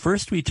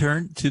First, we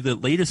turn to the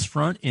latest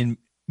front in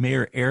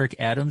Mayor Eric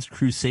Adams'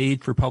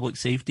 crusade for public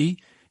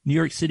safety, New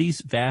York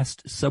City's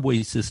vast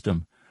subway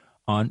system.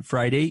 On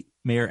Friday,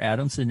 Mayor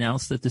Adams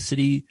announced that the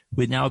city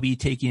would now be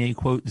taking a,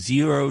 quote,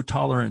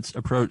 zero-tolerance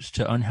approach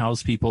to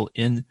unhoused people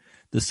in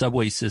the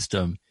subway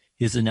system.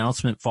 His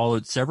announcement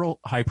followed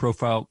several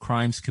high-profile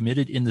crimes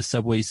committed in the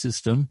subway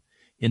system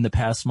in the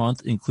past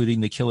month,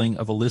 including the killing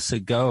of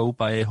Alyssa Go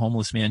by a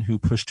homeless man who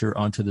pushed her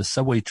onto the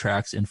subway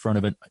tracks in front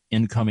of an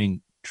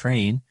incoming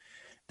train.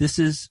 This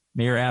is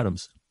Mayor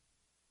Adams.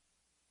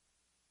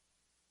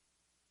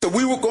 So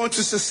we were going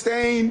to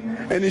sustain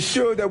and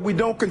ensure that we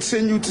don't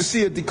continue to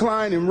see a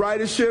decline in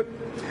ridership.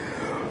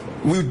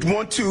 We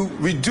want to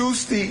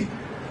reduce the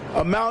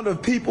amount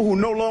of people who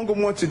no longer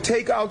want to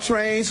take our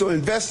trains or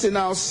invest in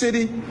our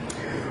city.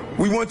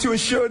 We want to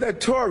ensure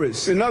that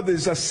tourists and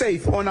others are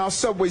safe on our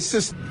subway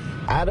system.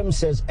 Adams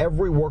says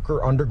every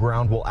worker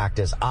underground will act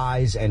as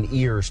eyes and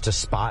ears to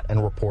spot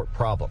and report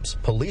problems.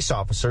 Police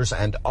officers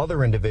and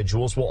other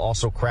individuals will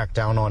also crack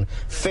down on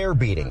fare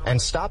beating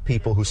and stop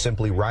people who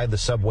simply ride the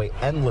subway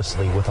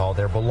endlessly with all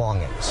their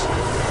belongings.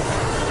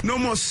 No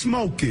more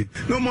smoking,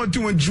 no more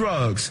doing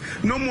drugs,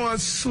 no more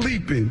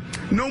sleeping,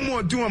 no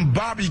more doing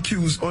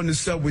barbecues on the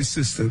subway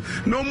system,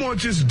 no more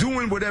just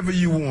doing whatever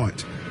you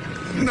want.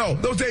 No,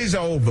 those days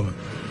are over.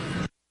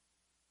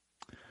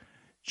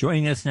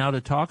 Joining us now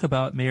to talk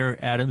about Mayor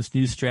Adams'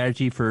 new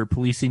strategy for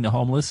policing the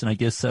homeless and I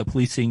guess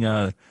policing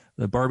the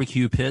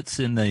barbecue pits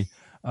in the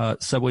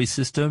subway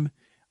system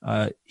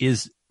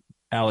is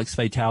Alex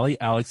Vitale.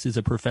 Alex is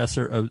a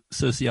professor of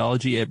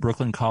sociology at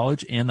Brooklyn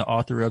College and the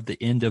author of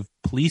The End of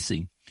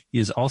Policing. He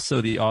is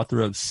also the author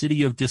of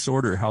City of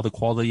Disorder, How the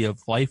Quality of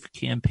Life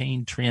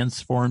Campaign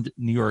Transformed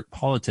New York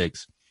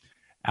Politics.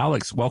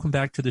 Alex, welcome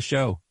back to the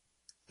show.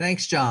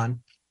 Thanks,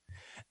 John.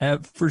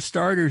 For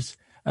starters,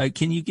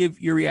 can you give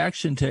your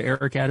reaction to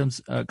Eric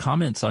Adams'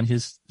 comments on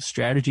his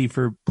strategy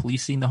for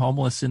policing the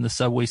homeless in the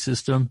subway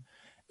system,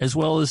 as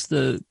well as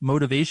the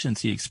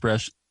motivations he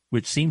expressed,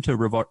 which seem to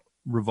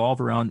revolve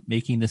around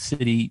making the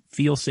city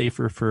feel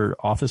safer for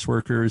office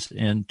workers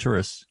and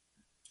tourists?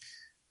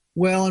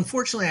 Well,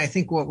 unfortunately, I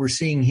think what we're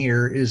seeing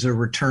here is a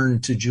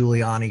return to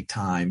Giuliani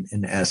time,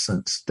 in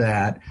essence,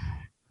 that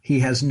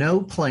he has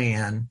no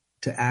plan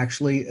to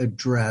actually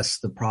address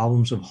the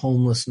problems of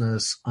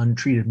homelessness,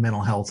 untreated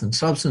mental health, and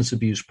substance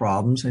abuse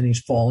problems, and he's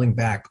falling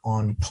back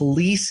on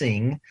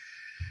policing.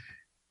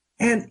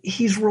 And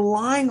he's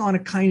relying on a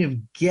kind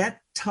of get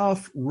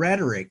tough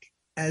rhetoric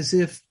as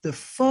if the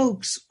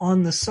folks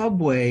on the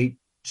subway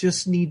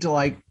just need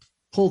to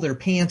pull their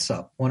pants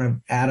up, one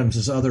of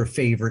Adams's other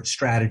favorite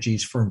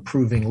strategies for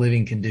improving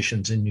living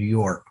conditions in New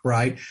York,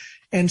 right?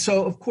 And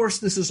so, of course,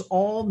 this is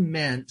all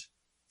meant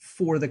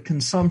for the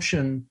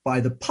consumption by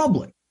the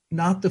public,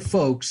 not the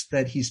folks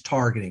that he's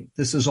targeting.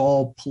 This is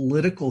all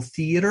political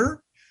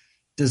theater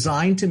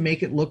designed to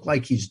make it look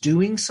like he's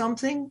doing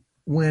something,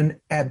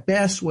 when at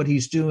best what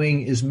he's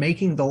doing is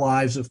making the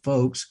lives of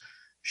folks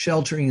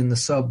sheltering in the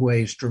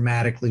subways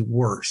dramatically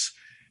worse,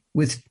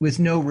 with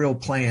no real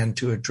plan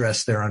to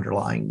address their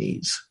underlying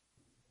needs.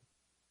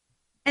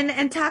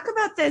 And talk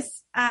about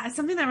this.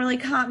 Something that really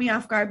caught me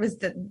off guard was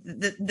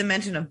the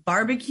mention of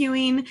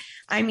barbecuing.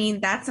 I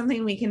mean, that's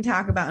something we can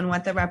talk about and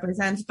what that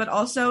represents. But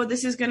also,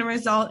 this is going to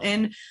result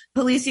in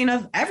policing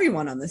of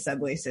everyone on the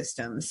subway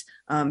systems.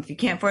 If you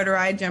can't afford a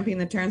ride, jumping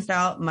the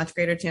turnstile, much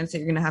greater chance that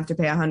you're going to have to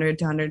pay $100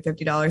 to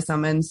 $150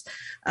 summons.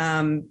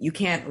 You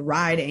can't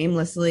ride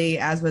aimlessly,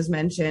 as was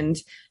mentioned.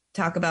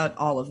 Talk about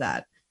all of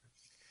that.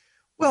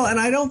 Well, and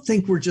I don't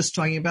think we're just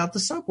talking about the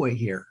subway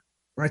here.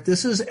 Right.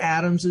 This is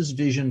Adams's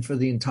vision for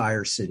the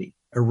entire city,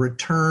 a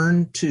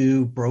return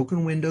to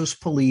broken windows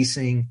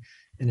policing,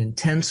 an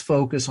intense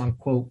focus on,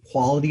 quote,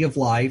 quality of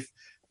life.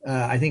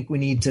 I think we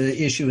need to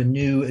issue a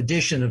new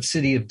edition of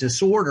City of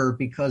Disorder,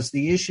 because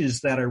the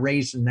issues that I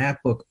raised in that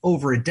book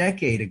over a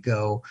decade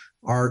ago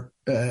are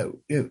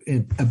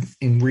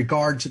in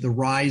regard to the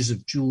rise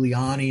of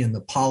Giuliani and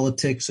the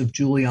politics of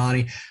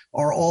Giuliani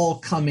are all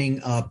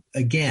coming up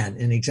again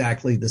in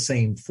exactly the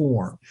same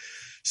form.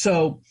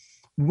 So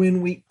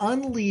when we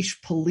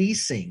unleash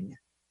policing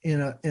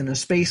in a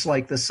space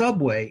like the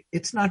subway,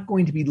 it's not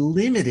going to be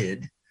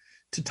limited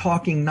to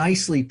talking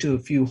nicely to a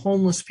few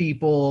homeless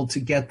people to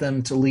get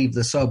them to leave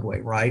the subway,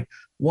 right?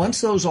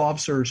 Once those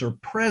officers are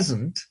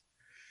present,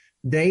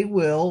 they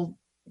will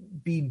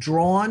be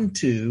drawn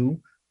to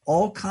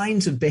all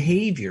kinds of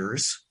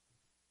behaviors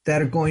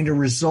that are going to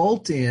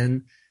result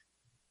in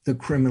the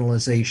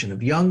criminalization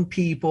of young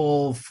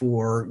people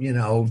for,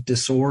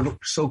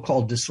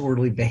 so-called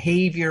disorderly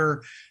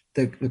behavior,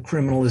 the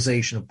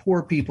criminalization of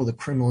poor people, the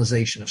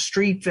criminalization of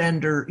street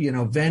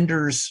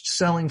vendors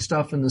selling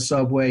stuff in the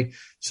subway.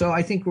 So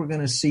I think we're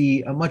going to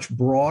see a much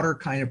broader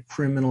kind of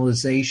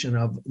criminalization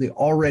of the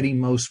already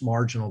most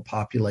marginal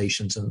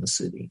populations in the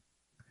city.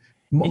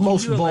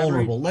 Most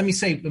vulnerable. Let me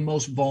say the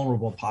most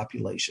vulnerable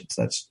populations.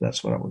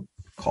 That's what I would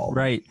call them.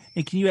 Right.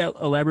 And can you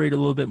elaborate a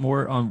little bit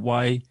more on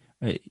why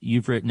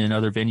you've written in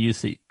other venues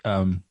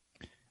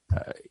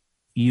that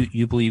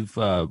you believe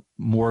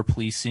more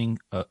policing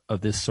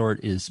of this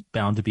sort is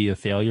bound to be a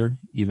failure,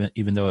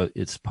 even though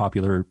it's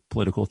popular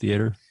political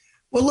theater?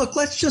 Well, look,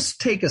 let's just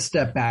take a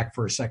step back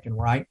for a second,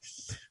 right?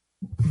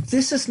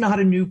 This is not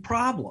a new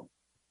problem.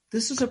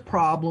 This is a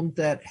problem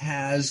that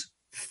has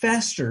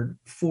festered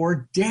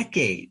for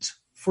decades,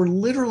 for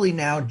literally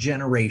now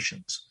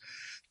generations.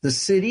 The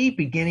city,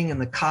 beginning in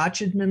the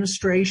Koch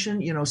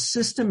administration,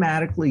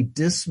 systematically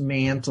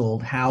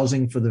dismantled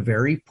housing for the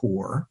very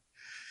poor.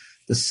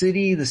 The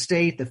city, the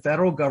state, the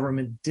federal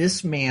government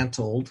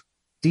dismantled,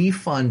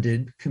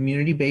 defunded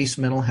community-based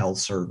mental health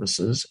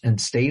services and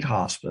state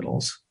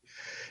hospitals.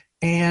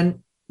 And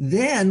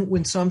then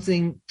when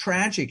something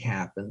tragic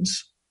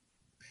happens,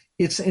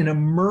 it's an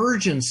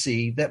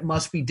emergency that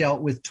must be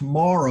dealt with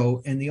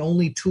tomorrow, and the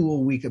only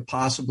tool we could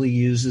possibly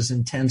use is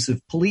intensive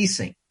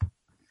policing.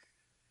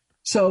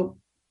 So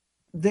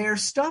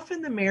there's stuff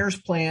in the mayor's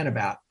plan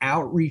about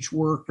outreach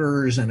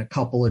workers and a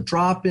couple of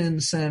drop-in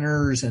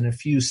centers and a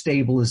few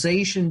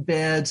stabilization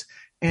beds.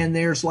 And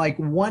there's like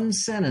one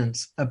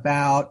sentence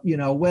about,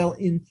 well,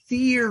 in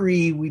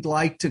theory, we'd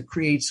like to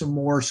create some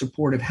more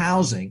supportive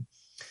housing,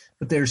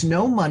 but there's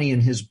no money in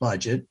his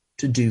budget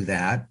to do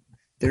that.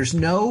 There's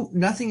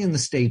nothing in the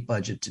state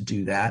budget to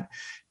do that.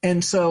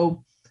 And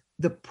so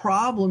the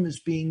problem is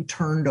being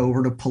turned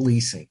over to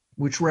policing,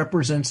 which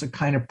represents a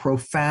kind of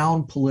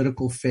profound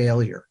political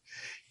failure.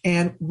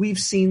 And we've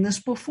seen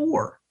this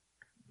before.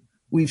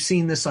 We've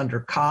seen this under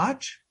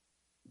Koch.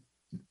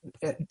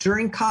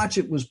 During Koch,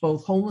 it was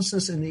both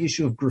homelessness and the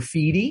issue of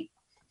graffiti.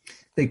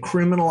 They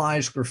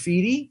criminalized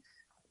graffiti.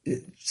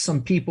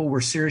 Some people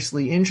were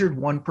seriously injured.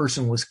 One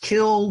person was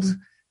killed.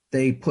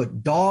 They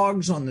put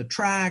dogs on the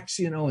tracks,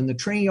 in the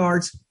train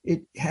yards.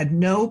 It had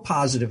no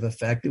positive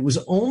effect. It was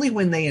only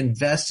when they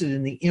invested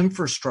in the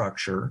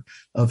infrastructure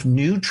of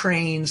new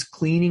trains,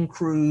 cleaning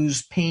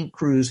crews, paint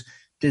crews,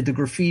 did the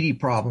graffiti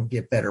problem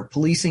get better.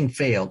 Policing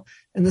failed.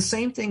 And the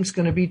same thing's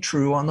going to be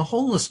true on the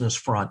homelessness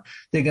front.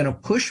 They're going to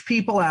push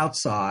people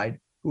outside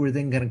who are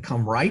then going to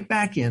come right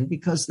back in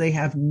because they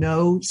have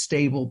no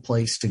stable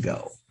place to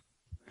go.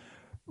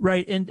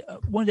 Right. And I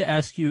wanted to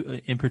ask you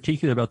in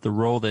particular about the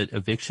role that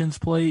evictions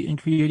play in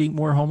creating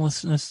more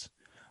homelessness.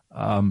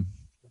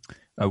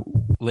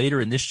 Later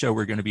in this show,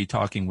 we're going to be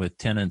talking with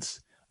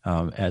tenants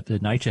at the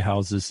NYCHA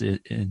houses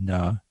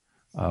in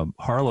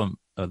Harlem,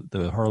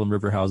 the Harlem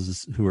River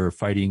houses, who are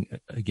fighting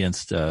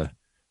against a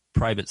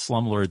private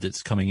slumlord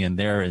that's coming in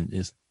there and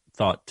is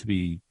thought to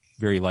be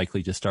very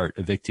likely to start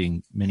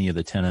evicting many of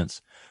the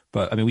tenants.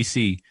 But we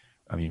see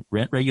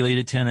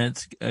rent-regulated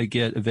tenants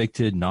get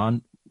evicted,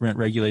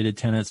 non-rent-regulated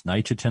tenants,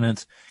 NYCHA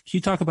tenants. Can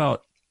you talk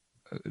about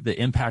the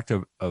impact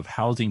of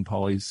housing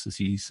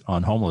policies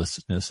on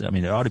homelessness?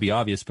 It ought to be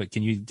obvious, but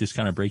can you just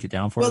kind of break it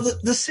down for us? Well,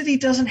 the city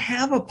doesn't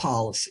have a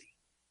policy,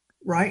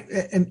 right?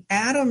 And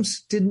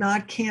Adams did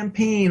not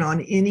campaign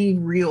on any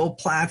real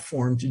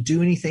platform to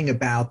do anything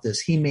about this.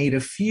 He made a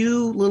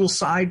few little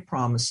side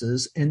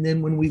promises. And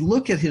then when we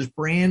look at his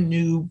brand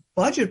new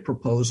budget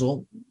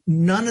proposal,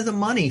 none of the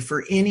money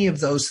for any of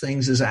those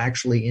things is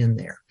actually in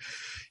there.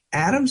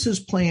 Adams's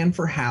plan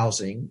for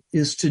housing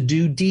is to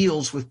do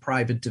deals with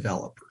private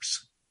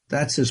developers.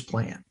 That's his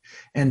plan.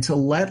 And to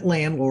let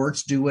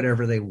landlords do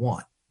whatever they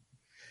want.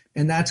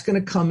 And that's going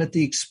to come at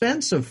the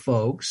expense of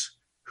folks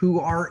who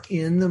are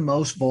in the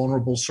most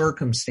vulnerable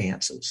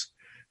circumstances.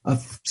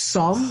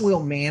 Some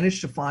will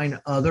manage to find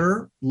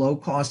other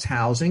low-cost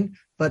housing,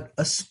 but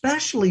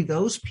especially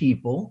those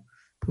people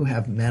who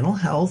have mental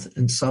health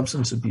and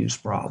substance abuse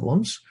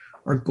problems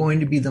are going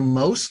to be the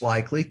most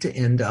likely to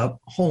end up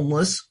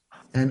homeless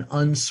and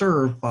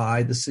unserved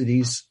by the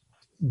city's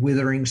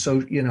withering,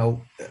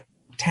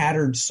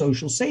 tattered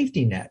social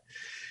safety net.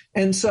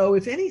 And so,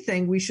 if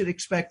anything, we should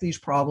expect these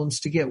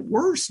problems to get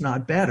worse,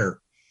 not better.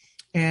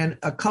 And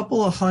a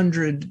couple of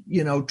hundred,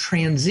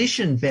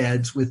 transition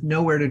beds with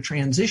nowhere to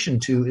transition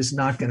to is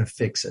not going to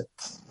fix it.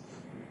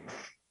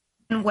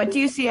 And what do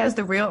you see as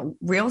the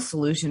real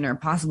solution or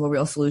possible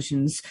real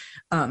solutions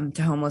to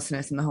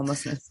homelessness and the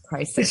homelessness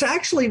crisis? It's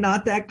actually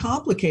not that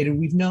complicated.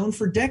 We've known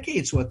for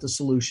decades what the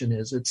solution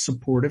is. It's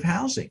supportive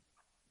housing,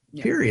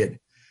 period.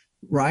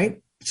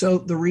 Right? So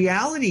the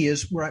reality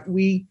is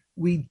we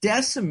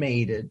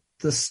decimated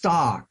the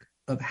stock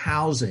of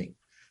housing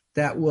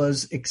that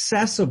was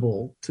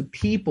accessible to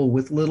people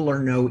with little or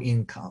no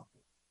income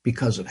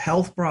because of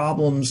health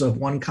problems of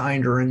one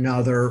kind or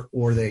another,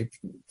 or they've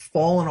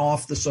fallen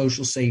off the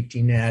social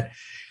safety net.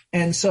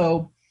 And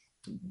so,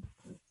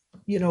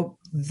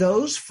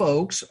 those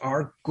folks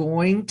are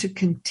going to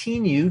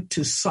continue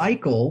to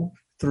cycle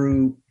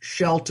through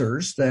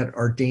shelters that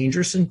are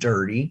dangerous and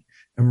dirty,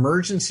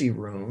 emergency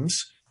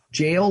rooms,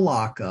 jail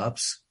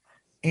lockups,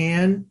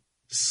 and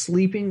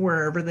sleeping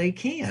wherever they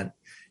can.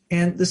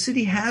 And the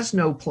city has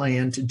no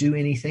plan to do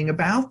anything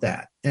about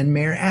that. And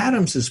Mayor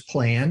Adams's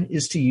plan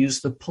is to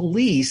use the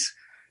police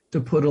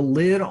to put a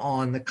lid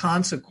on the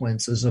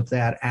consequences of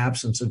that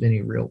absence of any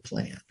real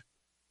plan.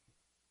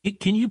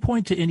 Can you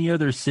point to any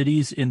other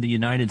cities in the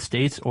United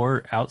States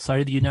or outside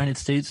of the United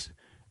States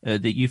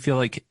that you feel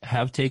like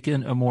have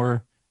taken a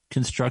more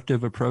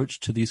constructive approach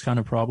to these kind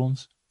of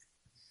problems?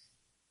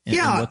 And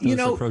what those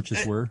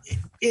approaches were?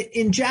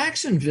 In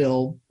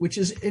Jacksonville, which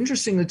is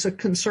interesting, it's a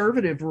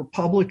conservative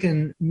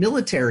Republican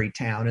military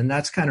town, and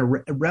that's kind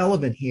of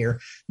relevant here.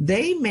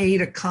 They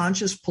made a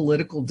conscious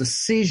political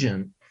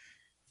decision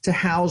to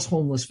house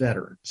homeless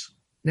veterans.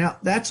 Now,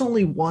 that's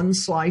only one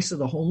slice of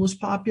the homeless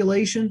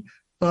population,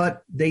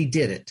 but they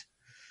did it.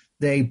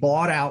 They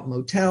bought out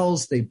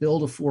motels, they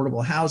built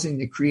affordable housing,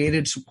 they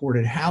created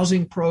supported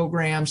housing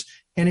programs,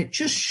 and it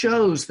just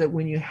shows that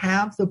when you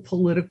have the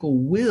political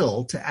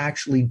will to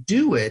actually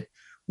do it,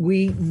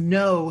 we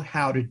know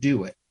how to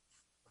do it.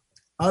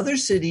 Other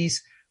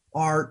cities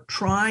are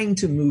trying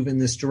to move in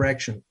this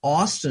direction.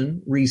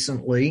 Austin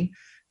recently,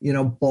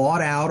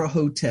 bought out a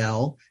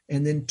hotel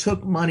and then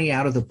took money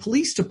out of the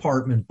police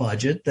department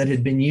budget that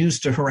had been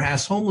used to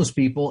harass homeless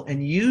people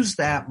and used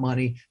that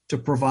money to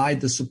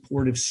provide the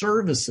supportive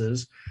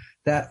services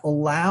that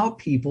allow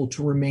people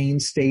to remain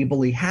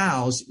stably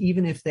housed,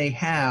 even if they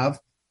have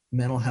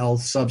mental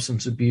health,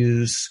 substance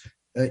abuse,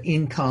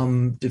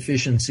 income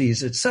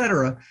deficiencies, et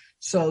cetera,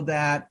 so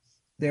that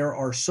there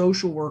are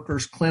social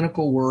workers,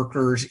 clinical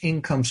workers,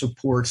 income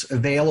supports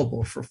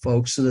available for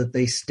folks so that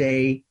they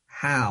stay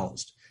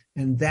housed.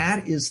 And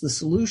that is the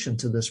solution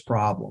to this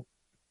problem.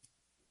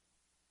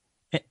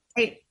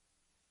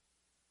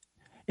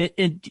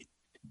 And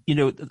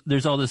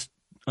there's all this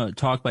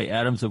talk by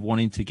Adams of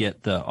wanting to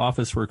get the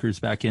office workers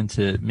back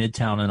into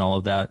Midtown and all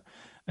of that.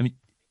 I mean,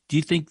 do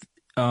you think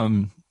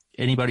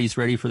anybody's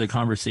ready for the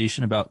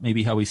conversation about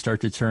maybe how we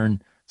start to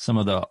turn some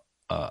of the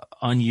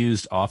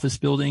unused office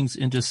buildings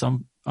into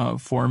some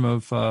form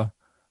of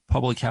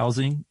public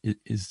housing?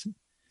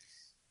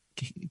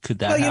 Could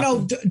that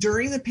happen?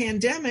 During the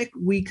pandemic,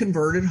 we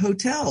converted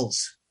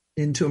hotels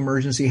into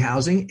emergency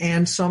housing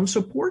and some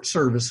support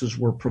services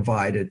were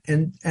provided.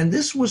 And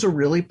this was a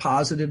really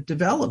positive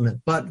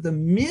development. But the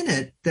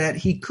minute that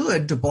he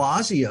could, de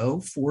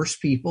Blasio forced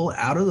people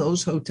out of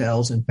those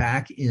hotels and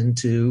back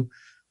into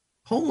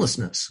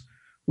homelessness,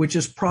 which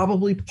is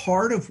probably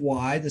part of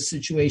why the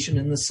situation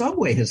in the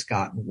subway has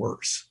gotten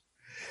worse.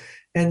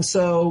 And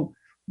so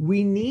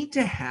we need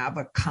to have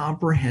a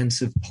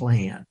comprehensive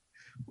plan.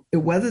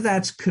 Whether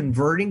that's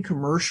converting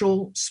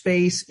commercial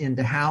space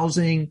into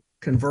housing,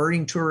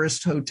 converting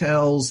tourist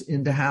hotels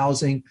into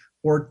housing,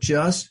 or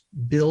just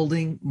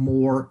building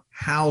more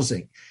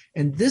housing.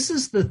 And this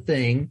is the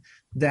thing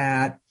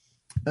that,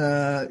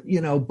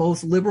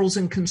 both liberals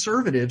and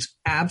conservatives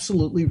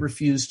absolutely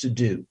refuse to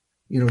do.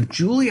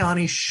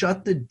 Giuliani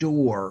shut the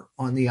door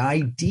on the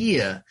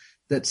idea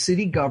that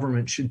city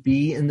government should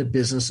be in the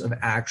business of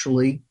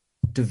actually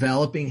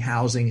developing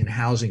housing and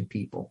housing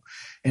people.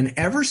 And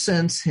ever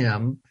since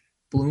him,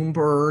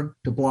 Bloomberg,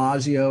 de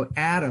Blasio,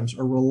 Adams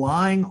are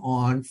relying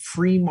on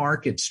free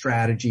market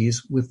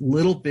strategies with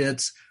little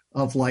bits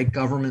of like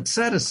government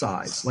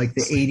set-asides, like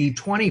the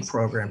 80-20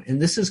 program.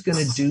 And this is going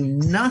to do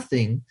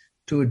nothing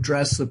to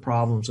address the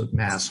problems of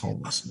mass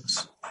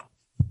homelessness.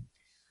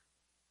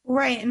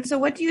 Right. And so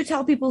what do you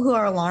tell people who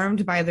are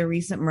alarmed by the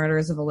recent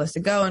murders of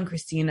Alyssa Go and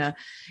Christina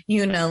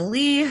Yuna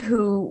Lee,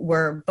 who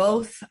were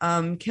both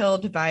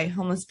killed by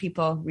homeless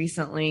people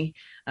recently?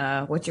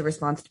 What's your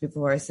response to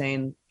people who are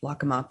saying,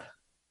 lock them up?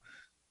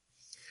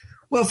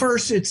 Well,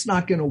 first, it's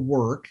not going to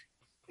work.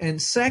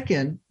 And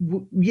second,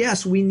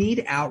 yes, we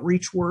need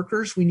outreach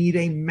workers. We need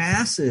a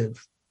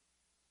massive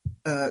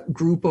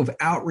group of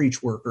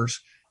outreach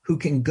workers who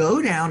can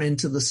go down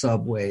into the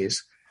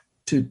subways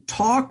to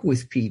talk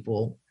with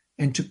people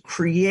and to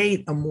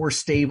create a more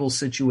stable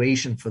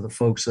situation for the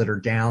folks that are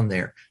down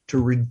there,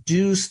 to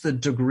reduce the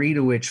degree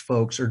to which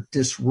folks are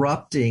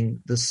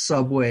disrupting the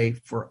subway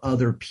for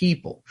other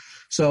people.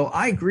 So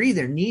I agree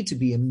there need to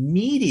be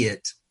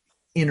immediate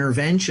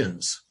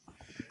interventions.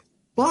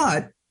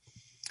 But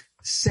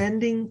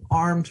sending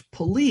armed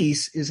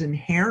police is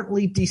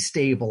inherently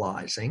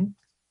destabilizing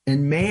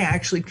and may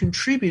actually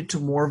contribute to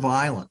more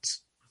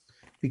violence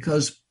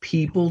because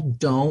people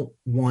don't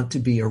want to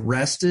be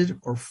arrested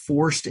or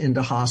forced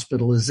into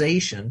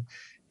hospitalization,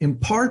 in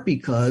part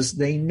because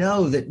they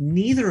know that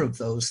neither of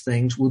those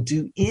things will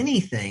do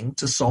anything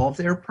to solve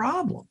their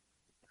problem.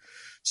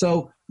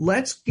 So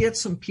let's get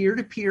some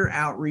peer-to-peer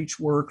outreach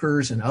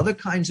workers and other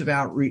kinds of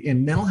outreach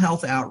and mental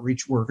health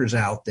outreach workers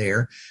out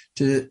there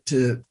to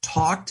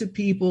talk to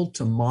people,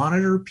 to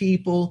monitor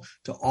people,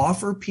 to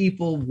offer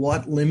people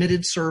what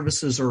limited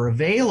services are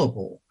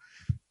available.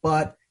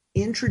 But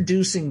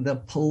introducing the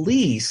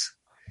police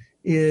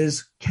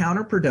is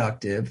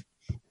counterproductive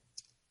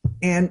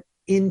and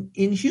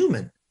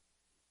inhuman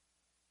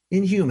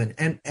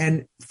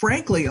and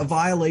frankly, a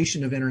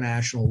violation of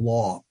international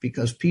law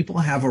because people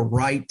have a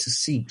right to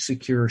seek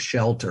secure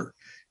shelter.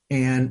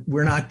 And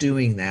we're not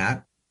doing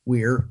that.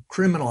 We're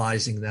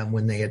criminalizing them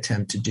when they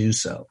attempt to do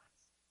so.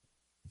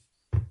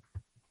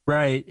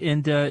 Right.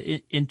 And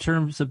in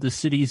terms of the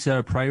city's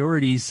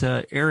priorities,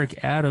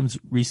 Eric Adams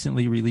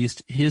recently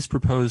released his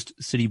proposed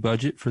city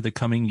budget for the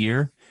coming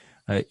year.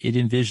 It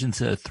envisions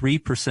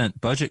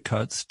 3% budget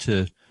cuts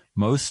to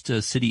most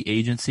city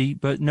agency,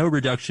 but no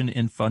reduction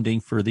in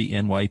funding for the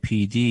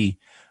NYPD.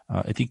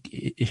 I think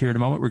here in a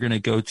moment we're going to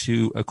go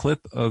to a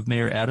clip of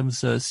Mayor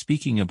Adams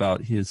speaking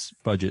about his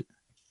budget.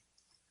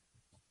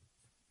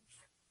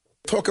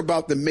 Talk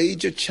about the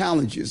major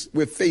challenges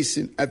we're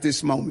facing at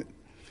this moment.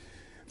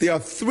 There are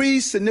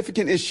three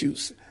significant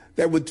issues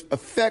that would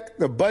affect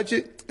the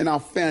budget and our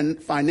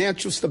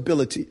financial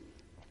stability.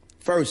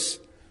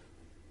 First,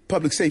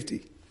 public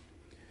safety.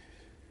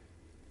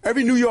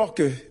 Every New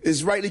Yorker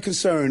is rightly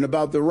concerned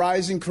about the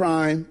rising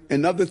crime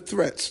and other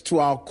threats to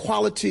our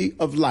quality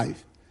of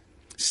life.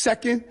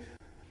 Second,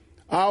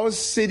 our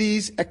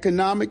city's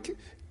economic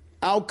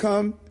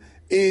outcome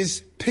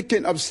is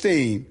picking up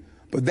steam,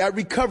 but that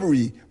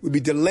recovery will be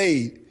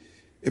delayed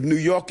if New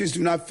Yorkers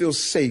do not feel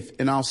safe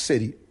in our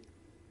city.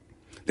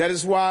 That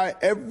is why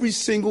every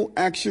single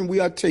action we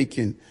are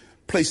taking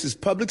places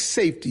public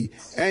safety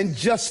and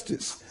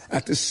justice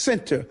at the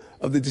center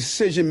of the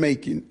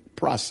decision-making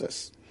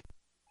process.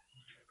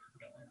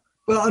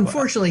 Well,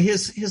 unfortunately,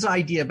 his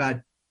idea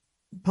about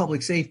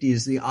public safety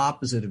is the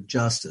opposite of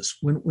justice.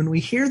 When we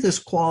hear this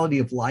quality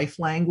of life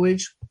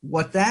language,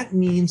 what that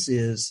means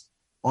is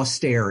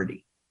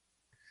austerity.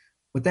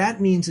 What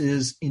that means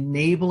is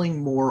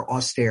enabling more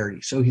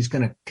austerity. So he's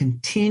going to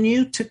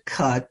continue to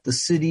cut the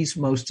city's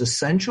most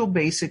essential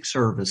basic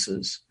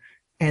services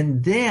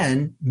and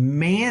then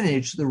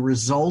manage the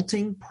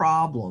resulting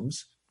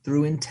problems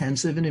through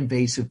intensive and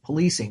invasive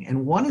policing.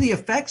 And one of the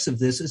effects of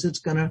this is it's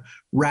going to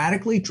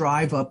radically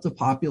drive up the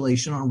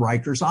population on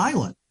Rikers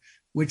Island,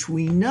 which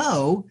we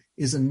know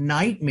is a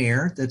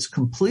nightmare that's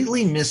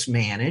completely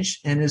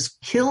mismanaged and is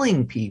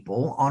killing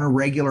people on a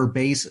regular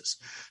basis.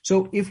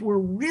 So if we're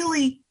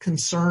really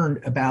concerned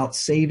about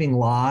saving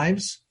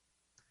lives,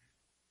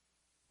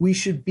 we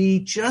should be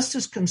just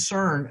as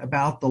concerned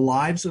about the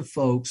lives of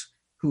folks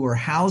who are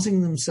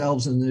housing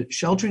themselves and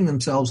sheltering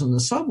themselves in the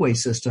subway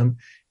system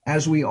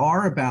as we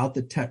are about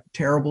the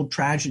terrible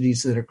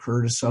tragedies that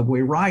occur to subway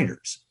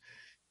riders.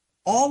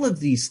 All of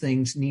these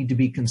things need to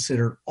be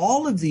considered.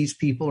 All of these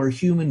people are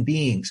human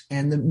beings,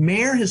 and the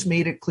mayor has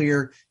made it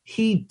clear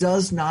he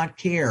does not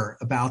care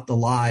about the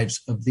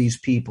lives of these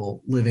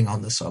people living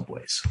on the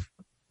subways.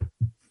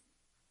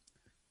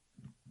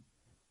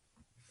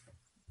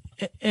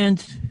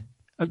 And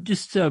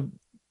just, I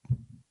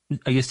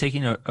guess,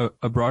 taking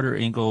a broader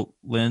angle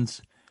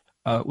lens,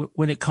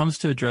 when it comes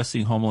to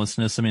addressing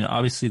homelessness, I mean,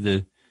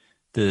 obviously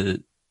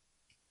the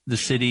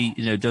city,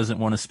 doesn't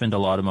want to spend a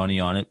lot of money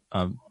on it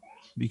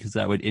because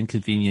that would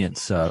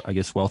inconvenience, I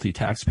guess, wealthy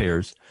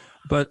taxpayers.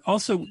 But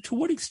also, to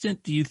what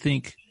extent do you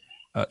think,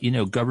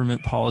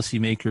 government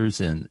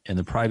policymakers and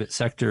the private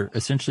sector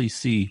essentially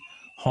see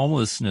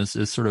homelessness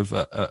as sort of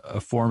a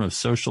form of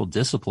social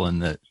discipline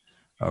that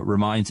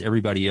reminds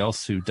everybody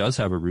else who does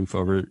have a roof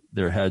over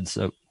their heads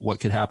of what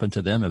could happen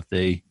to them if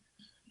they,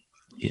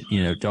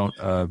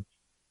 don't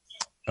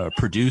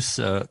produce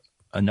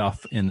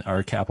enough in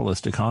our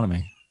capitalist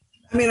economy?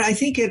 I mean, I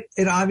think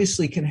it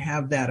obviously can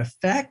have that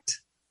effect,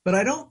 but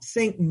I don't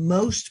think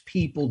most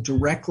people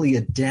directly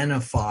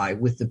identify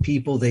with the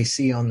people they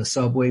see on the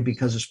subway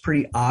because it's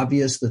pretty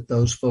obvious that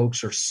those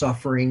folks are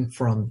suffering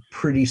from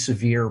pretty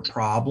severe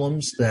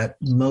problems that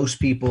most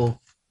people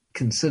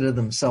consider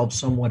themselves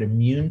somewhat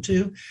immune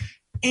to.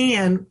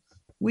 And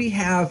we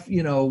have,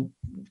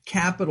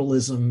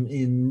 capitalism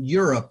in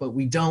Europe, but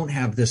we don't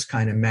have this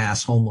kind of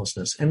mass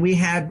homelessness. And we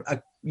had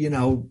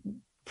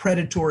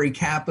predatory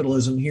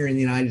capitalism here in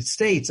the United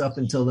States up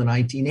until the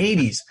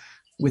 1980s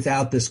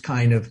without this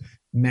kind of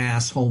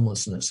mass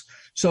homelessness.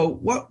 So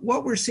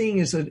what we're seeing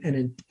is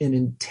an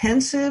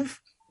intensive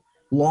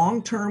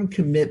long-term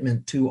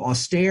commitment to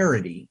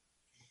austerity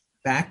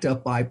backed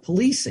up by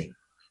policing.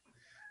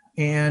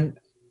 And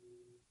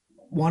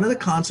one of the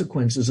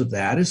consequences of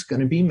that is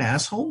going to be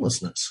mass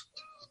homelessness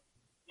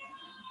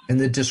and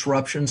the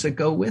disruptions that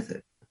go with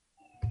it.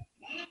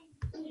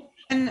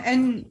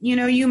 And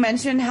you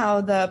mentioned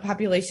how the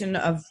population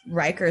of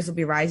Rikers will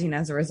be rising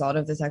as a result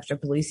of this extra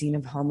policing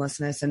of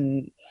homelessness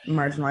and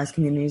marginalized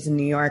communities in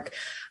New York.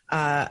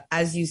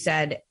 As you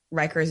said,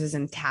 Rikers is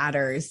in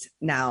tatters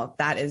now.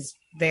 That is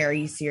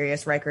very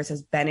serious. Rikers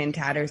has been in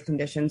tatters.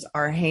 Conditions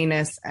are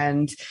heinous,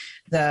 and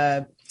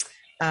the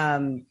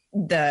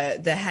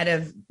head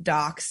of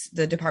DOCS,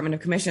 the Department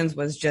of Commissions,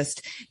 was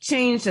just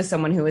changed to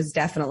someone who is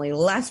definitely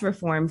less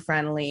reform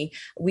friendly.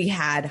 We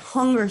had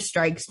hunger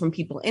strikes from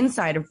people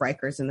inside of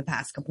Rikers in the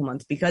past couple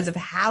months because of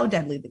how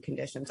deadly the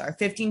conditions are.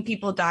 15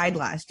 people died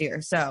last year.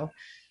 So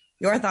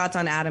your thoughts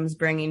on Adams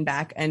bringing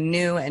back a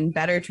new and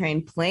better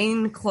trained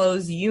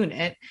plainclothes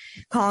unit,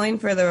 calling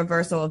for the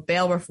reversal of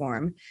bail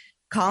reform,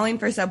 calling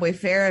for subway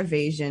fare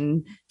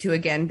evasion to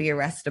again be an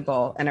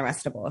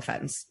arrestable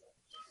offense.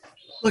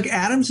 Look,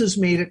 Adams has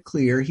made it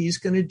clear he's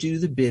going to do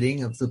the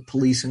bidding of the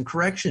police and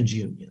corrections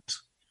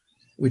unions,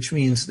 which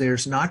means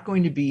there's not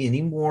going to be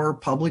any more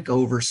public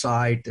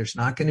oversight. There's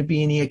not going to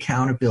be any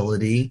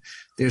accountability.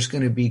 There's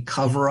going to be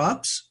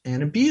cover-ups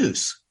and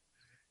abuse.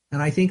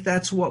 And I think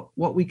that's what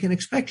we can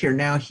expect here.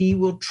 Now, he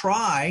will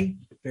try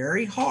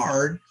very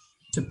hard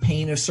to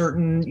paint a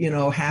certain,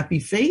 happy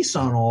face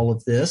on all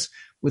of this,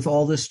 with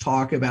all this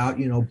talk about,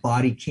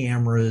 body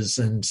cameras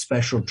and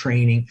special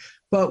training.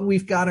 But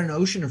we've got an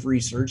ocean of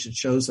research that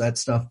shows that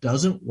stuff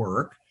doesn't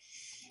work.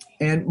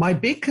 And my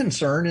big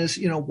concern is,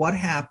 what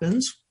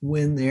happens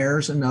when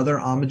there's another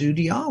Amadou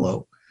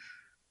Diallo?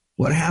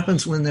 What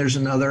happens when there's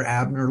another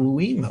Abner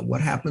Louima? What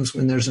happens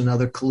when there's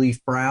another Kalief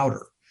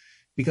Browder?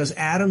 Because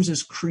Adams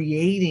is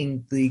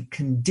creating the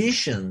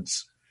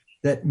conditions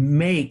that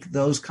make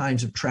those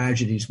kinds of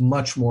tragedies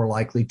much more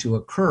likely to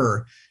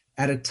occur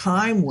at a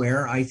time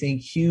where I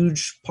think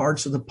huge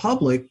parts of the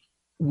public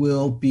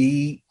will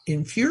be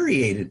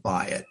infuriated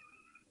by it.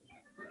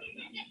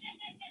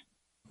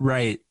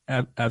 Right.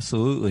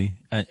 Absolutely.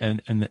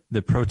 And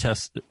the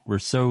protests were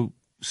so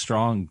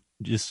strong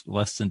just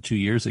less than 2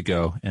 years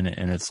ago. And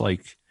it's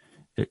like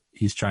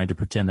he's trying to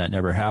pretend that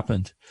never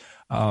happened.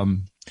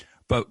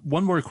 But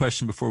one more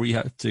question before we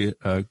have to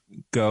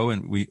go,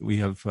 and we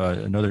have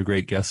another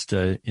great guest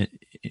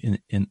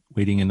in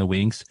waiting in the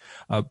wings.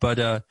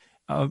 But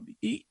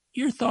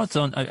your thoughts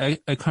on, I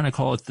kind of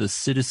call it the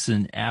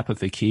citizen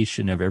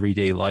appification of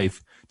everyday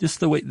life, just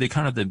the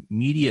kind of the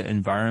media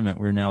environment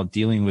we're now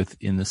dealing with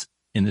in this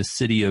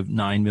city of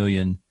 9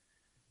 million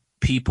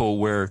people,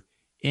 where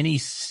any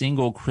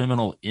single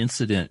criminal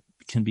incident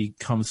can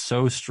become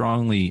so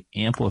strongly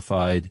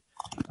amplified,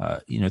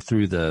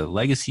 through the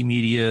legacy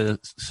media,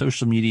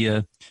 social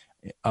media.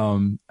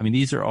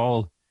 These are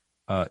all,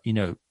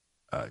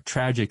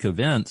 tragic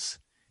events,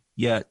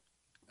 yet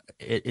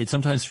it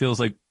sometimes feels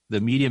like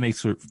the media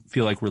makes it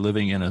feel like we're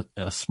living in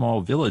a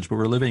small village, but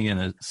we're living in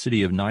a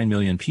city of 9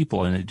 million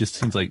people. And it just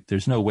seems like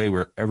there's no way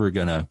we're ever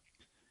going to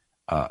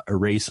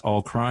erase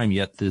all crime.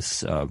 Yet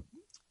this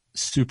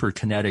super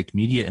kinetic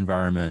media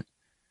environment,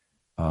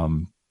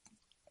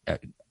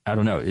 I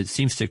don't know, it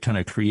seems to kind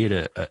of create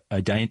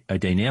a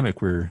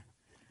dynamic where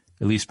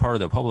at least part of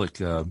the public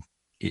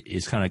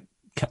is kind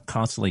of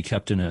constantly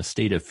kept in a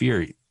state of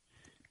fear.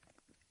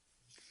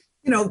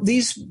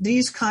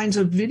 These kinds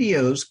of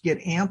videos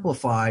get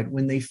amplified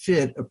when they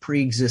fit a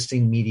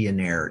pre-existing media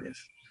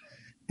narrative.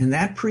 And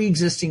that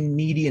pre-existing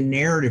media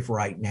narrative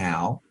right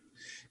now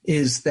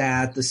is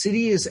that the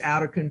city is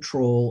out of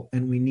control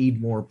and we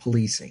need more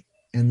policing.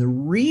 And the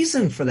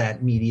reason for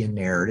that media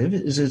narrative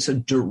is it's a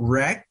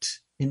direct,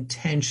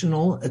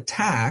 intentional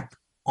attack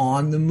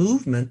on the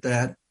movement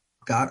that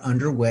got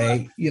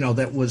underway,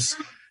 that was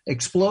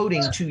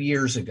exploding 2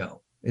 years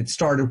ago. It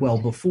started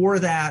well before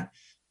that,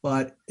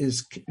 but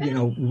is,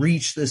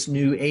 reached this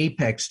new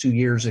apex 2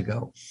 years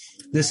ago.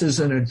 This is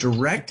a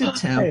direct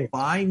attempt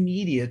by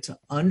media to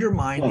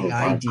undermine the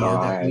idea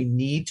that we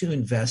need to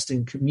invest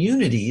in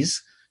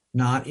communities,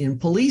 not in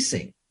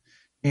policing.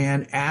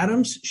 And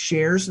Adams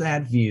shares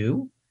that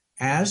view,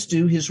 as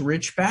do his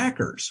rich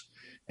backers.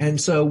 And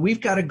so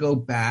we've got to go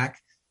back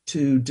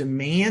to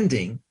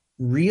demanding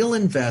real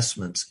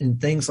investments in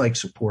things like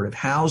supportive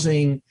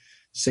housing,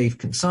 safe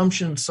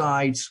consumption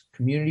sites,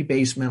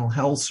 community-based mental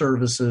health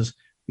services,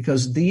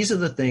 because these are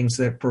the things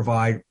that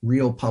provide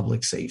real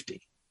public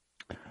safety.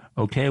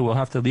 Okay, we'll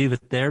have to leave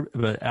it there.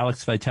 But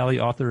Alex Vitale,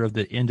 author of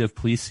The End of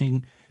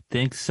Policing,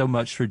 thanks so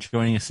much for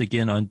joining us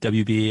again on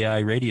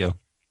WBAI Radio.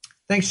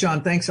 Thanks,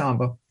 John. Thanks,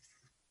 Amba.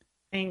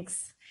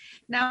 Thanks.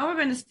 Now we're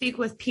going to speak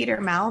with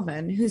Peter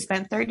Malvin, who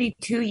spent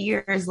 32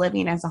 years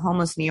living as a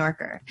homeless New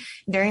Yorker.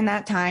 During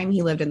that time,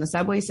 he lived in the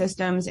subway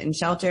systems, in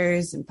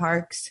shelters, and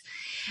parks.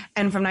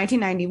 And from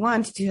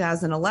 1991 to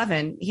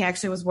 2011, he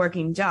actually was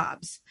working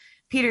jobs.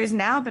 Peter's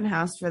now been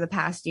housed for the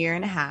past year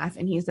and a half,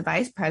 and he's the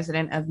vice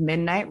president of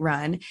Midnight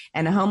Run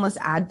and a homeless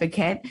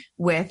advocate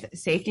with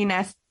Safety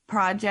Net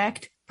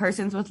Project,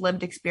 Persons with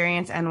Lived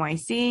Experience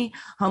NYC,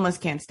 Homeless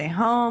Can't Stay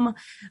Home,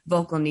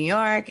 Vocal New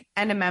York,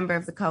 and a member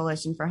of the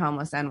Coalition for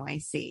Homeless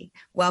NYC.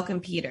 Welcome,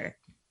 Peter.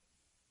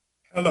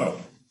 Hello.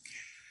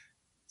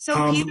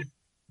 So, Peter,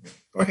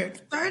 go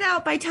ahead. Start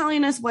out by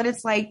telling us what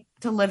it's like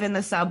to live in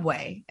the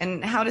subway,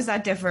 and how does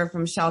that differ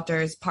from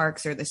shelters,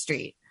 parks, or the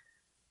street?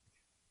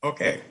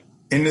 Okay.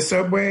 In the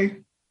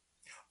subway,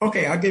 I'll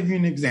give you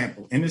an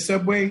example. In the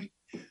subway,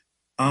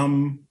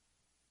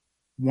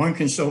 one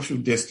can social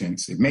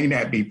distance. It may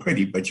not be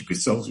pretty, but you can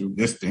social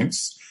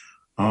distance.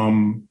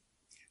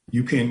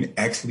 You can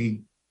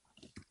actually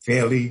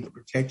fairly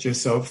protect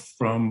yourself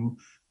from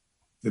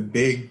the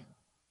big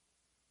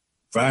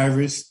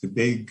virus, the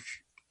big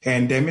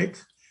pandemic.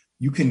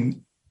 You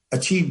can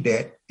achieve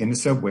that in the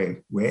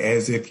subway.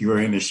 Whereas if you're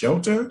in a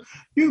shelter,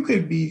 you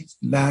could be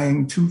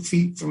lying 2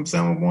 feet from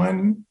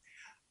someone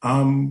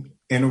in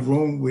a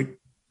room with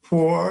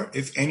poor,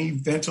 if any,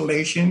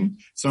 ventilation,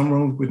 some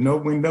rooms with no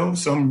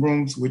windows, some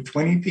rooms with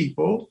 20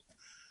 people.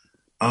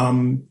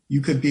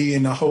 You could be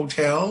in a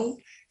hotel,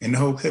 and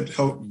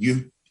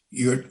you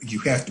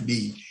have to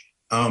be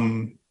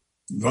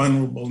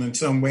vulnerable in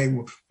some way,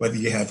 whether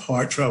you have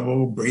heart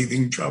trouble,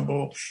 breathing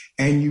trouble,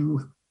 and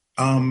you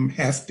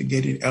have to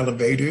get in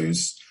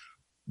elevators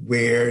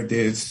where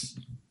there's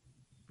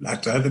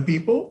lots of other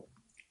people.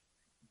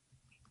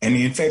 And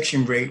the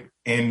infection rate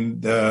in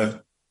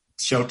the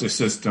shelter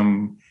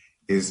system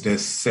is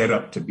just set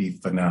up to be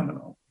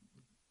phenomenal.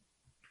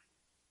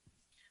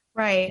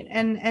 Right.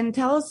 And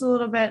tell us a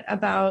little bit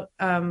about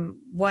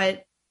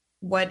what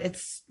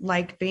it's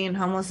like being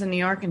homeless in New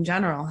York in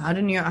general. How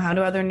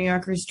do other New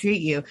Yorkers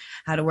treat you?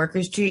 How do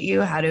workers treat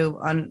you? How do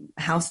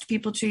unhoused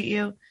people treat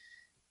you?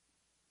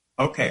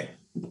 Okay.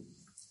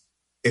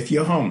 If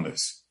you're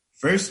homeless,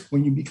 first,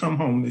 when you become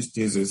homeless,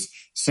 there's a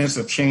sense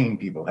of shame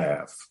people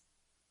have.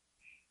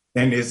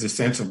 Then there's a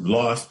sense of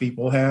loss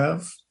people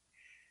have.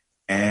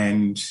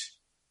 And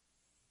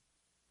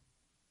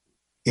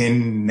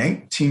in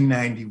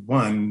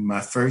 1991,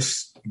 my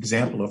first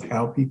example of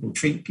how people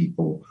treat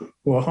people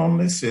who are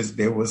homeless is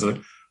there was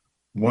a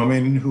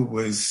woman who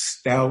was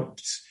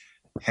stout,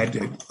 had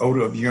the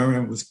odor of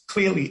urine, was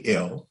clearly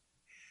ill.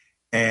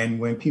 And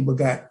when people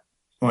got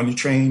on the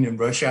train in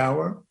rush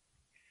hour,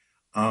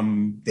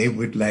 they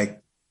would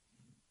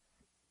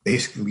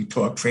basically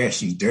talk trash.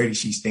 She's dirty,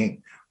 she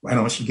stink. Why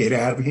don't she get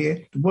out of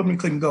here? The woman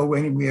couldn't go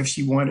anywhere if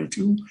she wanted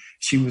to.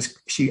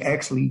 She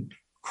actually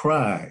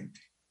cried.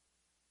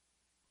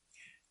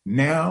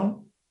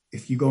 Now,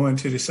 if you go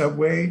into the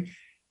subway,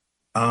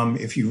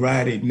 if you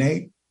ride at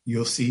night,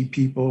 you'll see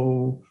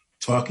people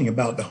talking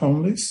about the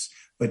homeless,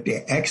 but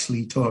they're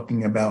actually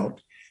talking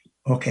about,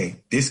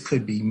 okay, this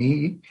could be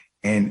me,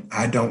 and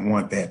I don't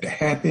want that to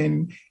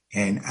happen,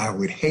 and I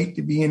would hate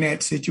to be in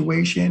that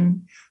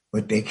situation,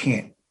 but they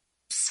can't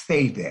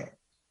say that.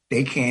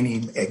 They can't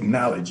even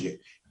acknowledge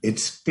it.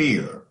 It's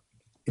fear.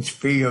 It's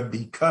fear of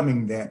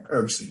becoming that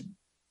person.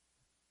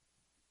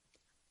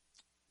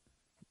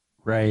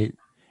 Right.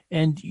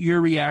 And your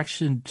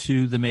reaction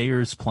to the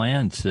mayor's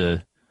plan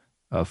to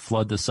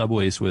flood the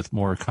subways with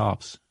more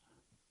cops?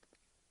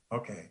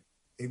 Okay.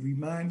 I'm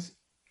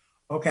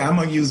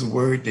going to use a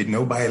word that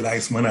nobody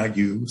likes when I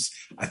use.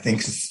 I think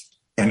it's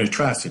an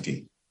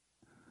atrocity.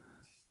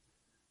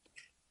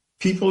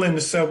 People in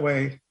the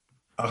subway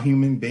are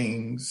human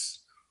beings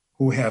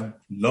who have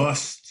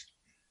lost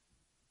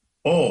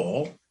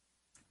all.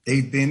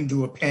 They've been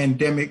through a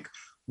pandemic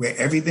where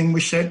everything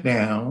was shut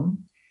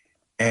down,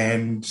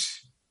 and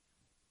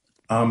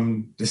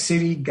the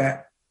city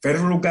got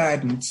federal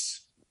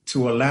guidance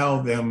to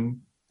allow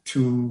them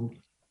to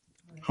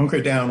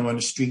hunker down on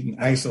the street and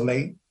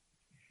isolate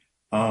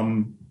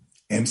and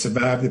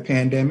survive the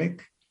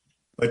pandemic.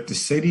 But the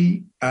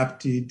city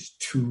opted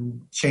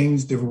to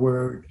change the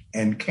word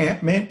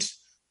encampment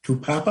to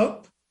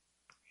pop-up.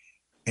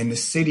 And the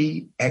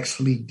city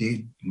actually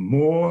did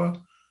more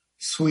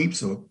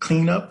sweeps or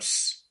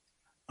cleanups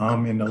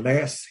in the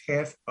last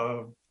half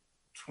of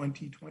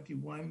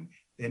 2021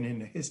 than in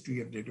the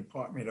history of the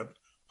Department of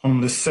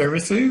Homeless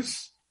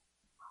Services.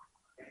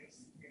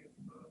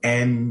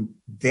 And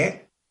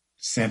that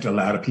sent a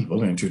lot of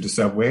people into the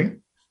subway.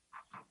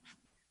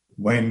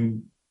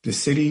 When the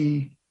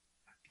city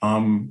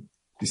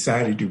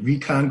decided to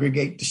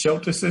recongregate the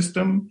shelter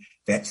system,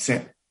 that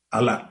sent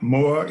a lot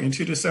more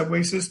into the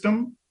subway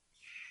system.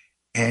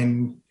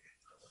 And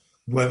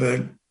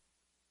whether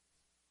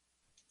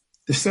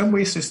the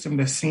subway system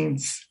that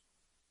seems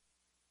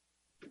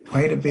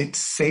quite a bit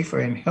safer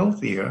and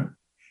healthier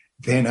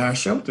than our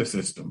shelter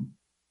system.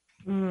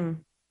 Mm.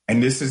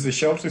 And this is a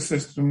shelter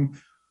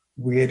system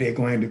where they're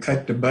going to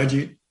cut the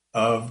budget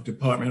of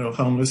Department of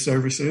Homeless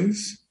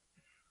Services.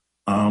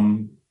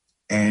 And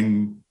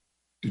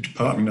the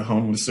Department of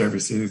Homeless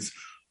Services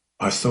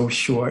are so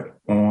short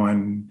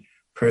on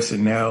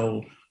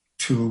personnel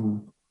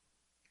to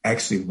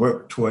actually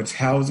work towards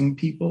housing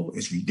people.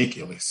 It's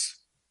ridiculous.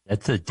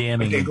 That's a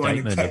damning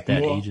indictment of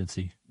that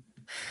agency.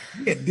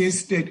 Yeah,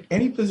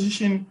 any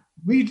position,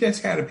 we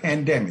just had a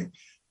pandemic.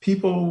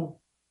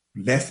 People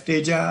left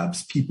their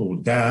jobs, people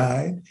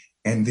died,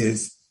 and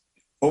there's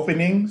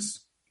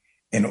openings,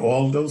 and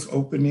all those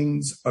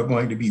openings are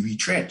going to be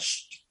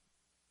retrenched.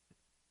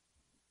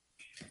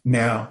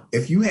 Now,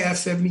 if you have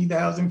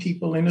 70,000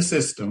 people in the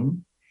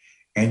system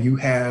and you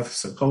have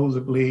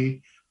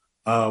supposedly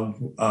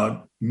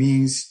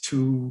means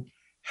to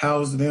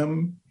house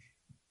them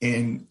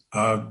in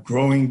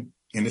growing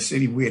in a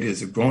city where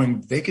there's a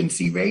growing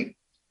vacancy rate,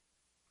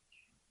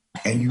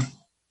 and you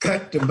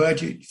cut the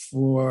budget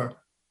for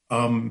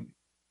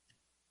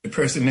the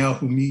personnel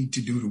who need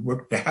to do the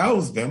work to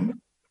house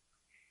them,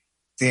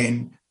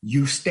 then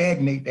you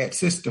stagnate that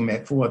system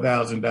at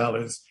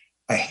 $4,000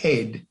 a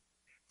head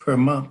per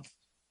month,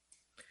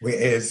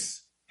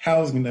 whereas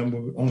housing them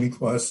will only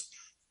cost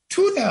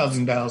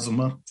 $2,000 a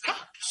month.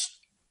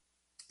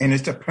 And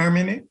it's a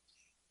permanent,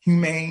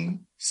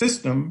 humane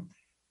system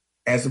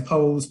as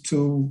opposed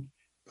to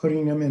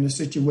putting them in a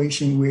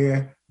situation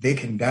where they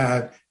can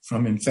die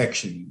from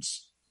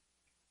infections.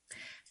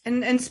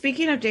 And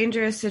speaking of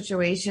dangerous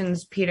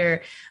situations,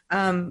 Peter,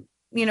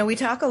 we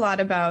talk a lot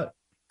about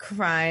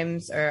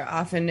crimes, or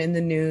often in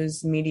the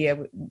news media,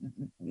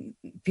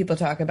 people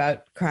talk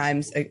about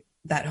crimes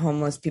that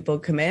homeless people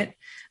commit,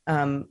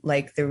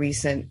 like the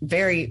recent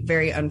very,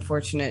 very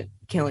unfortunate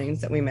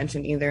killings that we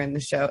mentioned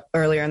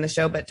earlier in the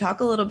show, but talk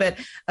a little bit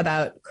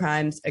about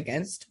crimes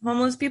against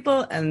homeless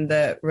people and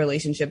the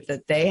relationship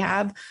that they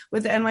have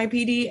with the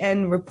NYPD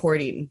and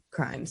reporting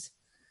crimes.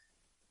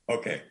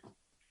 Okay.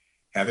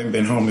 Having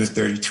been homeless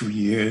 32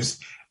 years,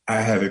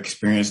 I have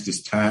experienced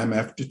this time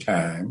after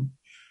time.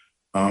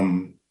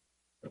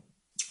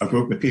 A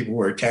group of people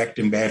were attacked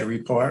in Battery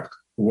Park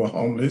who were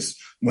homeless,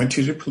 went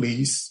to the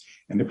police,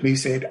 and the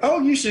police said, "Oh,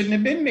 you shouldn't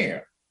have been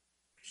there."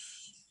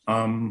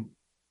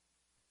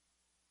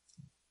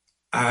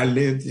 I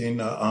lived in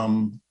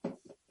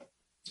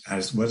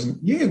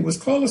it was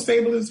called a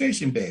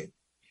stabilization bed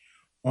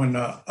on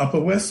the Upper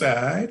West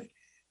Side.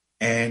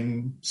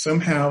 And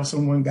somehow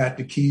someone got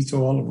the keys to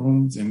all the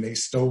rooms and they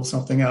stole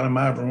something out of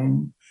my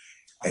room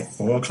at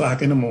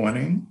 4:00 in the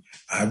morning.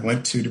 I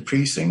went to the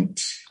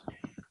precinct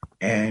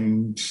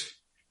and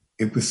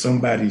it was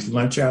somebody's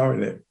lunch hour,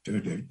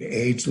 the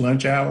age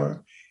lunch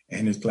hour.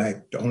 And it's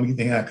like the only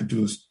thing I could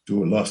do is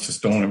do a lost or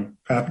stolen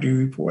property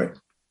report.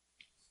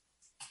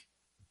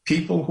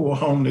 People who are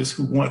homeless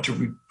who want to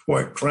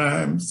report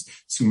crimes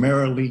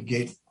summarily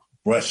get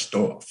brushed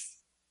off.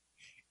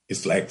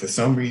 It's like for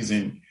some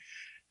reason,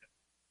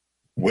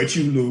 what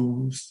you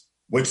lose,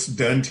 what's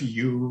done to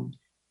you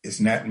is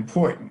not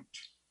important.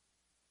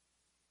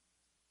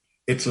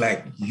 It's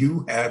like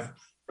you have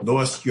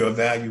lost your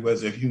value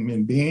as a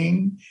human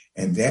being,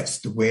 and that's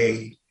the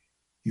way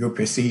you're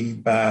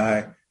perceived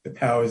by the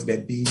powers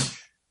that be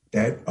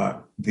that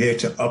are there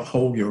to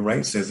uphold your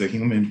rights as a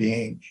human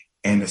being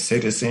and a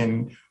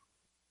citizen,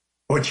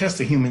 or just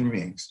a human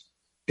being.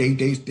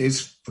 They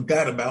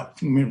forgot about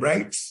human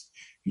rights.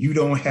 You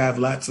don't have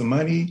lots of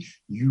money.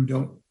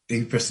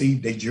 They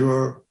perceive that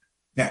you're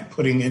not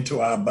putting into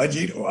our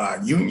budget or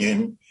our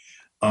union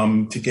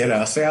to get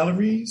our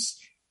salaries,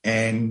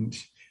 and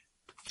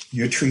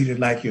you're treated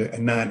like you're a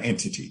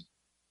non-entity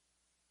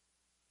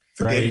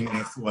for getting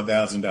that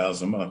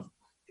 $4,000 a month.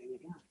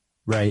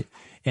 Right.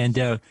 And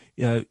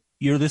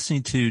you're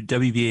listening to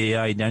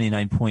WBAI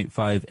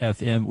 99.5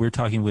 FM. We're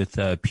talking with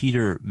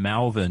Peter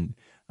Malvin.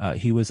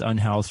 He was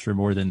unhoused for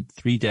more than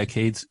 3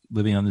 decades,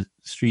 living on the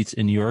streets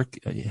in New York.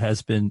 He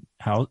has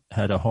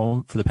had a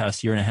home for the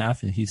past year and a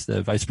half, and he's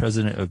the vice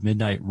president of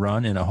Midnight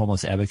Run and a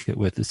homeless advocate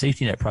with the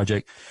Safety Net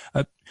Project.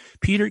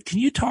 Peter, can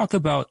you talk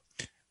about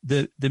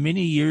the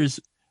many years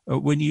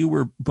when you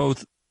were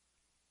both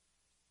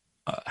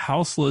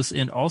houseless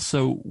and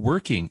also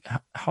working?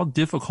 How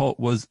difficult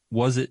was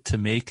it to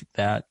make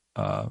that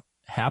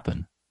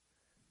happen?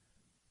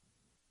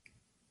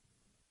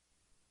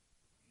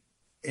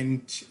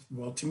 And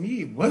well, to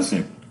me, it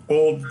wasn't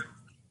all,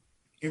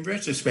 in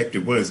retrospect,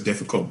 it was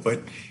difficult.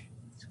 But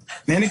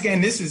then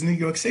again, this is New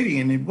York City,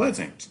 and it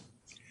wasn't.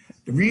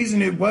 The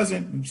reason it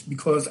wasn't is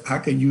because I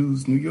could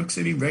use New York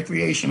City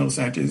recreational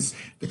centers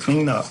to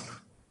clean up.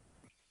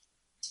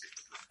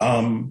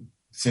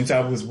 Since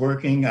I was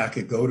working, I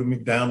could go to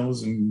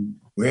McDonald's and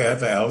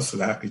wherever else so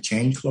that I could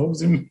change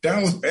clothes in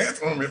McDonald's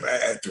bathroom if I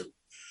had to.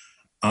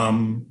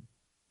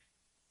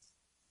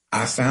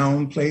 I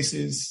found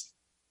places.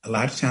 A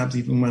lot of times,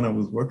 even when I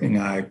was working,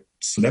 I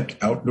slept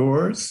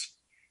outdoors.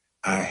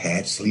 I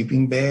had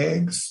sleeping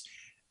bags.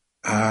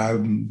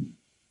 I'm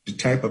the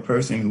type of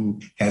person who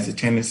has a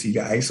tendency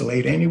to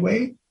isolate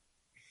anyway.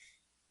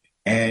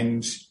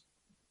 And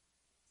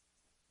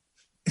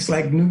it's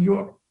like New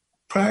York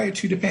prior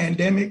to the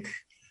pandemic,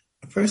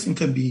 a person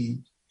could be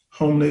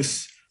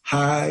homeless,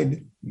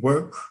 hide,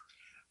 work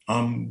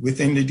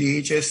within the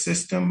DHS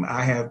system.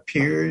 I have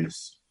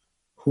peers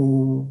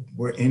who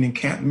were in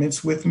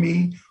encampments with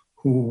me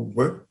who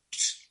worked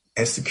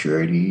as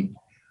security,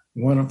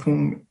 one of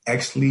whom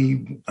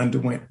actually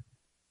underwent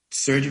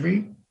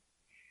surgery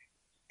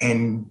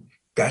and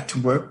got to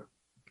work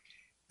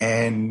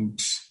and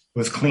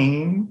was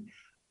clean,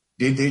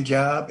 did their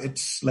job.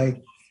 It's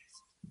like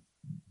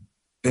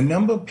the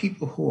number of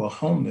people who are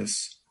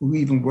homeless, who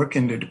even work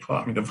in the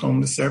Department of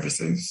Homeless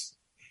Services,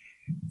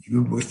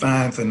 you would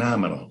find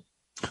phenomenal.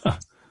 Wow.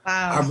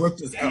 I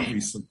worked as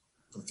outreach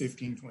for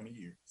 15, 20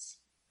 years.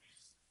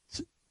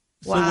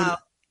 Wow.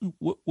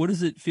 What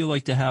does it feel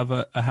like to have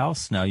a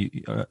house now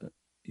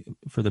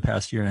for the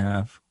past year and a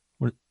half?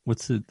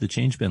 What's the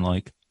change been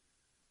like?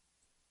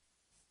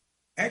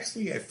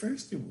 Actually, at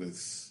first it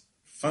was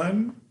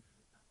fun.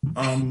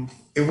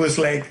 It was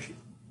like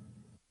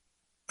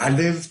I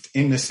lived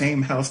in the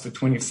same house for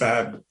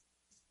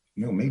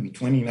maybe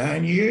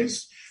 29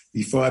 years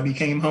before I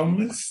became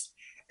homeless.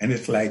 And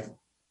it's like,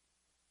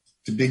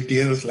 the big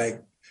deal is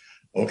like,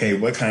 okay,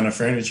 what kind of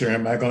furniture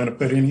am I going to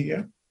put in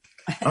here?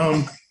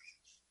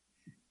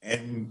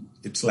 And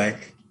it's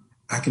like,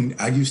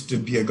 I used to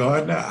be a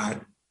gardener.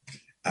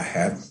 I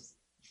have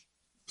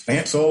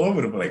plants all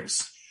over the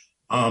place.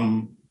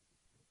 And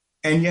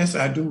yes,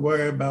 I do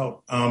worry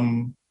about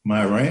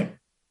my rent.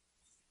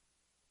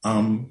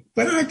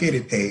 But I get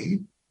it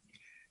paid.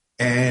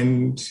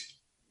 And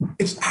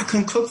I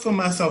can cook for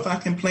myself. I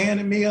can plan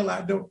a meal.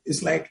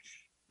 It's like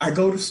I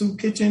go to soup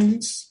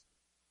kitchens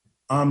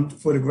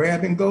for the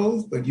grab and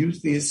goes, but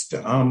usually it's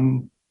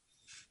to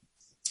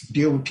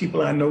deal with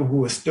people I know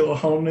who are still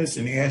homeless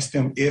and ask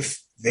them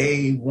if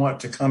they want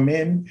to come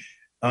in,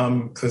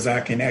 because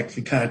I can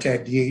actually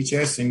contact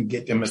DHS and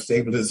get them a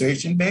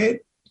stabilization bed.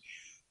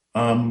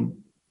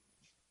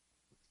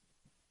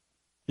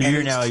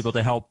 You're now able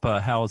to help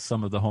house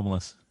some of the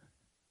homeless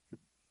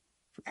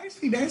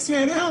Actually, that's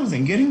not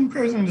housing. Getting a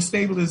person in a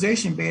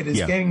stabilization bed is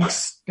getting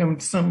them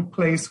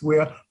someplace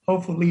where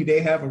hopefully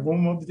they have a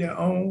room of their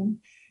own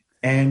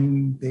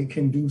and they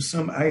can do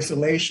some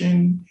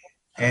isolation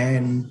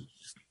and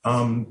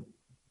kind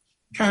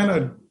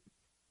of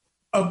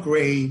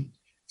upgrade,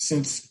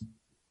 since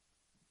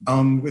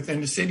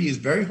within the city it's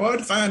very hard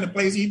to find a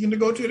place even to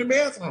go to the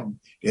bathroom.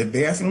 There's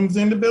bathrooms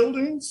in the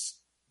buildings.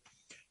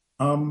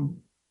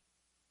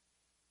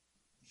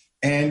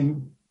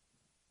 And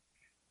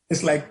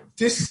it's like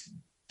this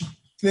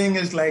thing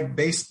is like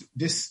this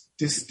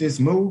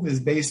move is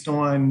based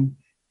on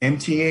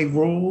MTA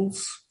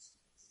rules.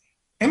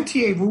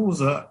 MTA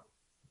rules are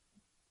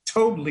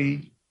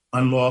totally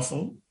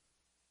unlawful.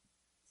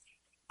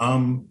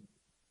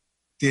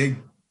 They're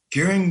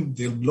gearing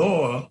the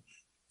law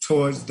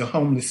towards the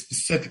homeless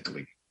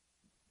specifically.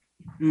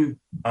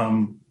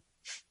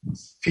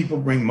 People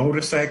bring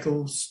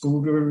motorcycles,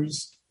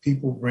 scooters,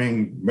 people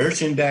bring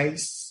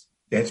merchandise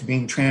that's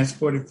being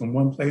transported from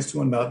one place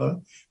to another.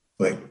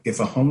 But if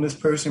a homeless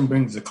person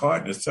brings a car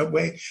to the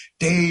subway,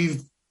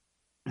 they've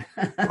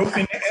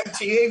broken the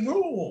MTA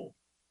rule.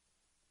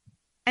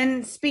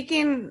 And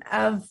speaking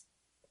of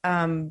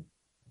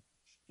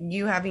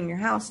you having your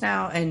house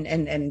now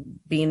and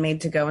being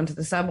made to go into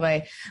the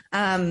subway,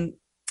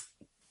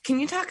 can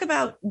you talk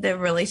about the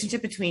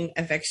relationship between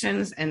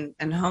evictions and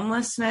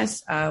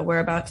homelessness? We're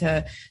about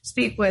to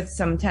speak with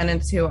some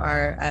tenants who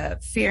are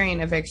fearing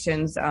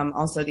evictions.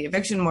 Also, the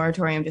eviction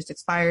moratorium just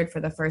expired for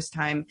the first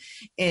time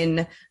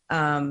in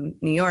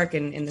New York,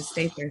 and in the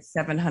state. There's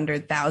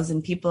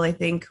 700,000 people, I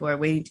think, who are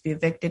waiting to be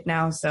evicted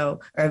now,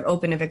 or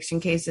open eviction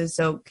cases.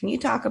 So can you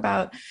talk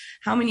about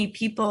how many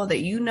people that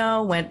you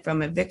know went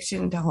from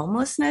eviction to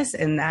homelessness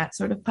in that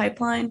sort of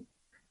pipeline?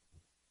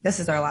 This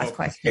is our last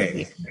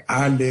question.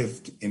 I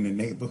lived in a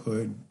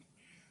neighborhood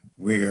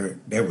where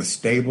that was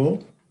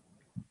stable.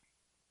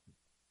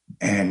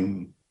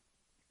 And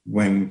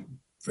when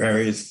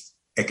various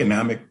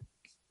economic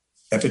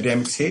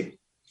epidemics hit,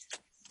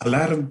 a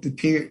lot of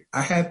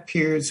I have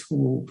peers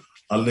who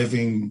are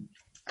living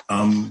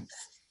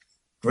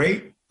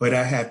great, but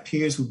I have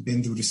peers who've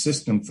been through the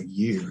system for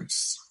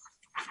years.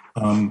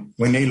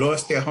 When they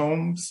lost their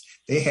homes,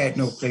 they had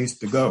no place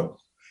to go.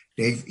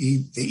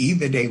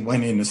 Either they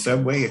went in the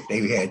subway if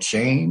they had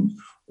shame,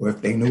 or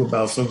if they knew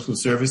about social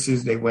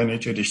services, they went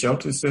into the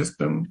shelter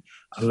system.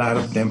 A lot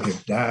of them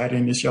have died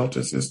in the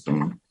shelter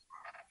system.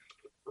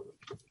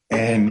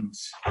 And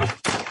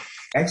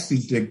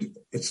actually,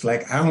 it's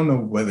like, I don't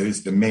know whether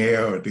it's the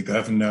mayor or the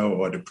governor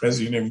or the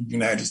president of the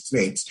United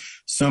States.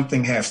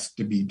 Something has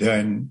to be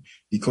done,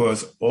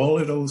 because all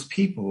of those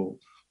people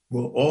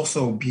will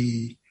also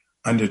be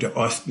under the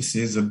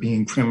auspices of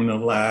being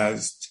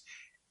criminalized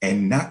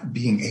and not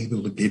being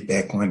able to get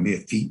back on their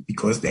feet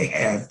because they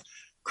have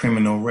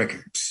criminal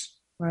records.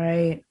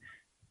 Right.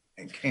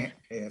 And can't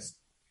pass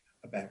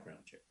a background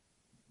check.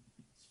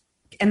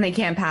 And they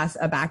can't pass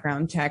a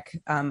background check.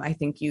 I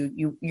think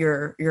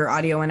your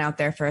audio went out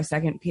there for a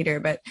second, Peter.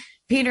 But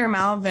Peter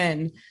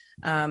Malvin,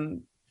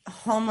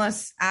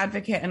 homeless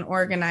advocate and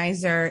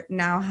organizer,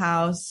 now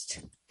housed.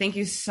 Thank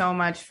you so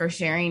much for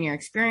sharing your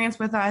experience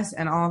with us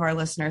and all of our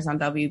listeners on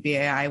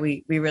WBAI.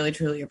 We really,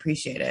 truly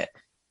appreciate it.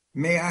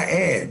 May I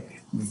add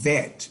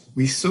that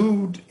we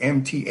sued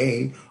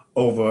MTA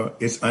over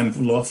its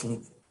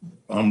unlawful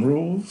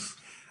rules.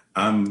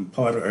 I'm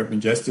part of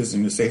Urban Justice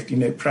and the Safety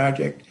Net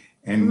Project,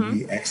 and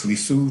we actually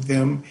sued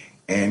them.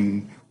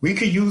 And we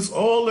could use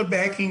all the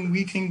backing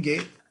we can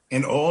get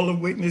and all the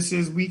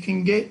witnesses we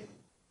can get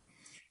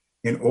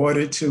in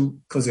order to,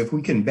 because if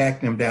we can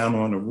back them down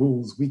on the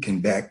rules, we can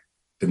back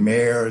the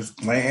mayor's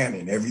plan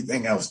and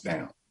everything else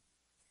down.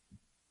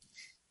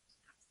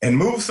 And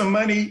move some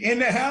money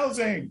into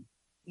housing.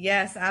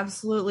 Yes,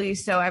 absolutely.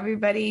 So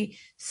everybody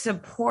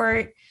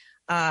support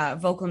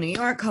Vocal New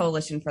York,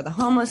 Coalition for the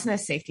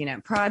Homelessness, Safety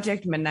Net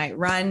Project, Midnight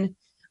Run,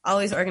 all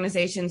these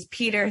organizations.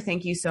 Peter,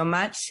 thank you so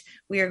much.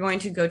 We are going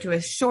to go to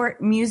a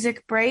short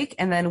music break,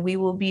 and then we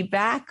will be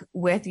back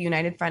with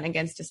United Front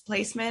Against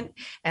Displacement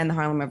and the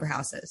Harlem River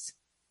Houses.